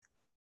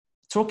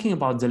talking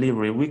about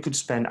delivery, we could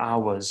spend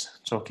hours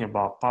talking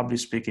about public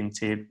speaking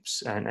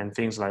tips and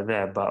things like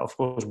that. But of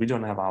course, we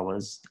don't have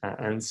hours.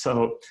 And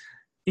so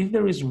if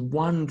there is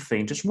one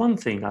thing, just one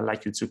thing I'd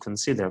like you to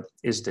consider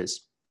is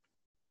this.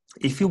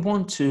 If you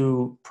want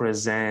to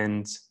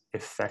present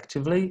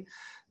effectively,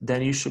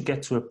 then you should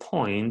get to a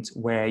point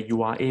where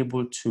you are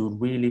able to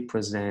really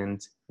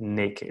present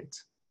naked.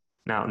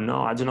 Now,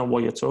 no, I don't know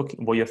what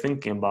you're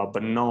thinking about,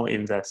 but no,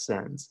 in that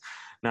sense.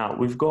 Now,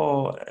 we've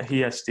got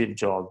here Steve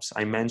Jobs.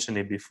 I mentioned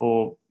it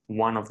before,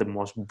 one of the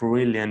most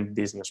brilliant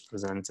business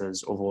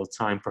presenters of all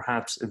time,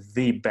 perhaps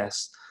the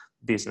best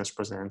business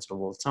presenter of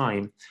all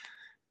time.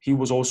 He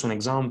was also an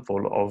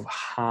example of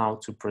how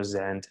to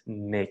present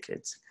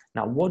naked.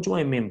 Now, what do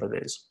I mean by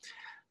this?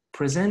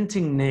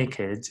 Presenting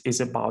naked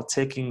is about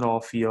taking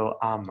off your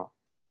armor.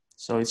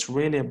 So it's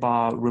really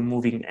about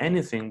removing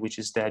anything which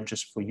is there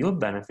just for your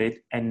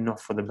benefit and not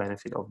for the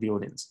benefit of the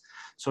audience.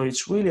 So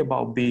it's really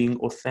about being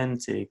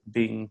authentic,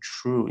 being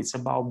true. It's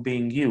about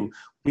being you.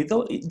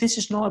 This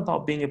is not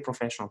about being a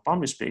professional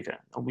public speaker.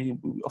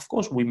 Of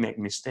course, we make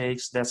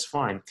mistakes. That's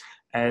fine.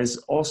 As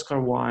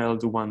Oscar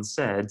Wilde once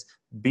said,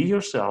 be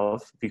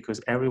yourself because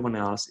everyone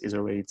else is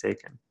already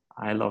taken.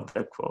 I love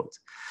that quote.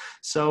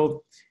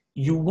 So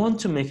you want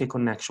to make a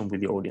connection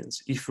with the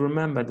audience. If you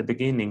remember at the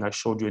beginning, I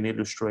showed you an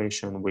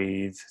illustration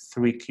with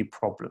 3 key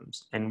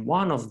problems. And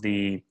one of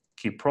the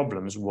key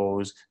problems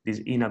was this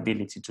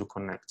inability to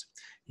connect.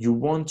 You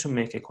want to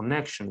make a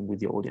connection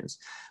with the audience.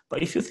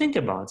 But if you think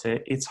about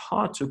it, it's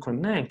hard to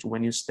connect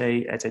when you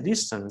stay at a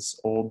distance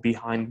or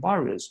behind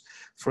barriers.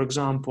 For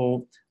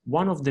example,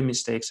 one of the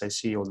mistakes I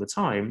see all the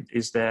time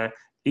is that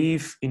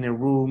if in a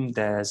room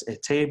there's a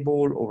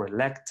table or a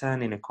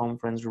lectern in a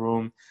conference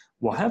room,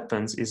 what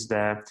happens is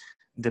that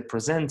the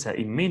presenter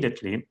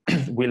immediately,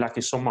 we like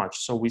it so much,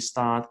 so we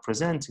start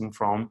presenting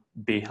from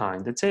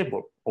behind the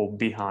table or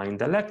behind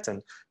the lectern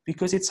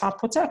because it's our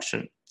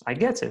protection. I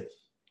get it.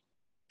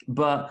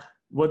 But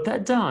what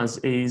that does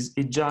is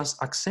it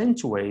just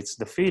accentuates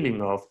the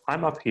feeling of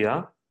I'm up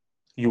here,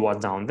 you are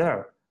down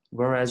there.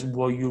 Whereas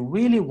what you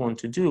really want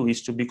to do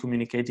is to be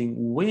communicating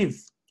with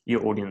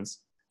your audience,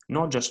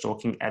 not just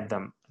talking at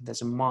them.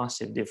 There's a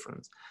massive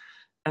difference.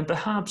 And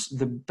perhaps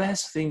the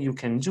best thing you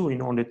can do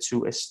in order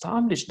to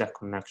establish that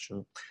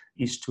connection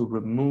is to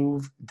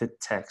remove the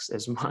text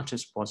as much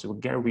as possible.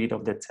 Get rid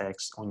of the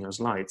text on your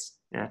slides.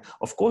 Yeah?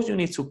 Of course, you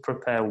need to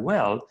prepare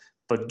well,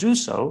 but do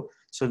so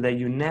that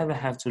you never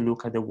have to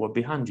look at the word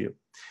behind you.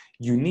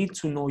 You need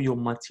to know your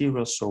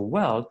material so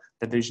well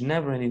that there's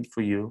never a need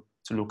for you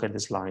to look at the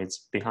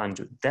slides behind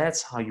you.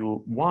 That's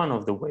one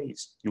of the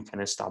ways you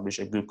can establish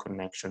a good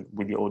connection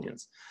with the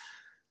audience.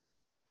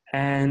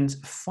 And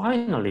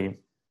finally,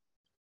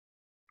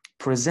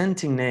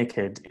 presenting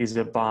naked is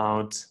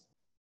about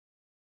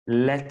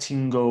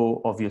letting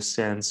go of your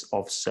sense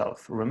of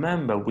self.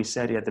 Remember, we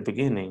said it at the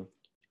beginning,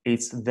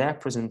 it's their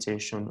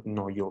presentation,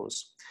 not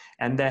yours.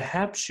 And that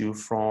helps you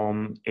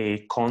from a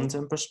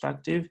content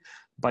perspective,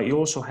 but it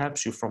also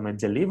helps you from a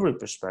delivery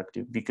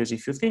perspective, because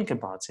if you think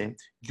about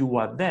it, you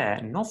are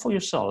there not for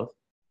yourself,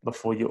 but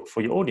for your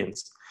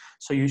audience.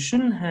 So you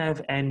shouldn't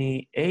have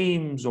any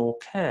aims or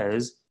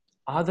cares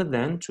other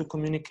than to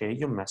communicate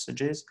your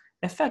messages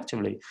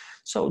effectively.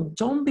 So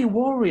don't be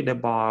worried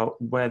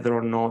about whether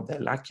or not they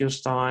like your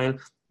style,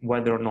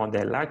 whether or not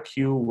they like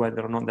you,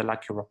 whether or not they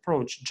like your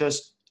approach.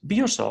 Just be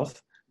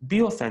yourself,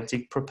 be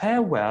authentic,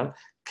 prepare well,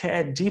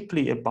 care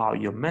deeply about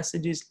your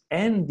messages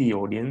and the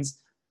audience,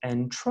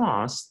 and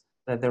trust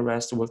that the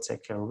rest will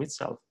take care of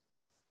itself.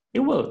 It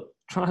will,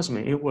 trust me, it will.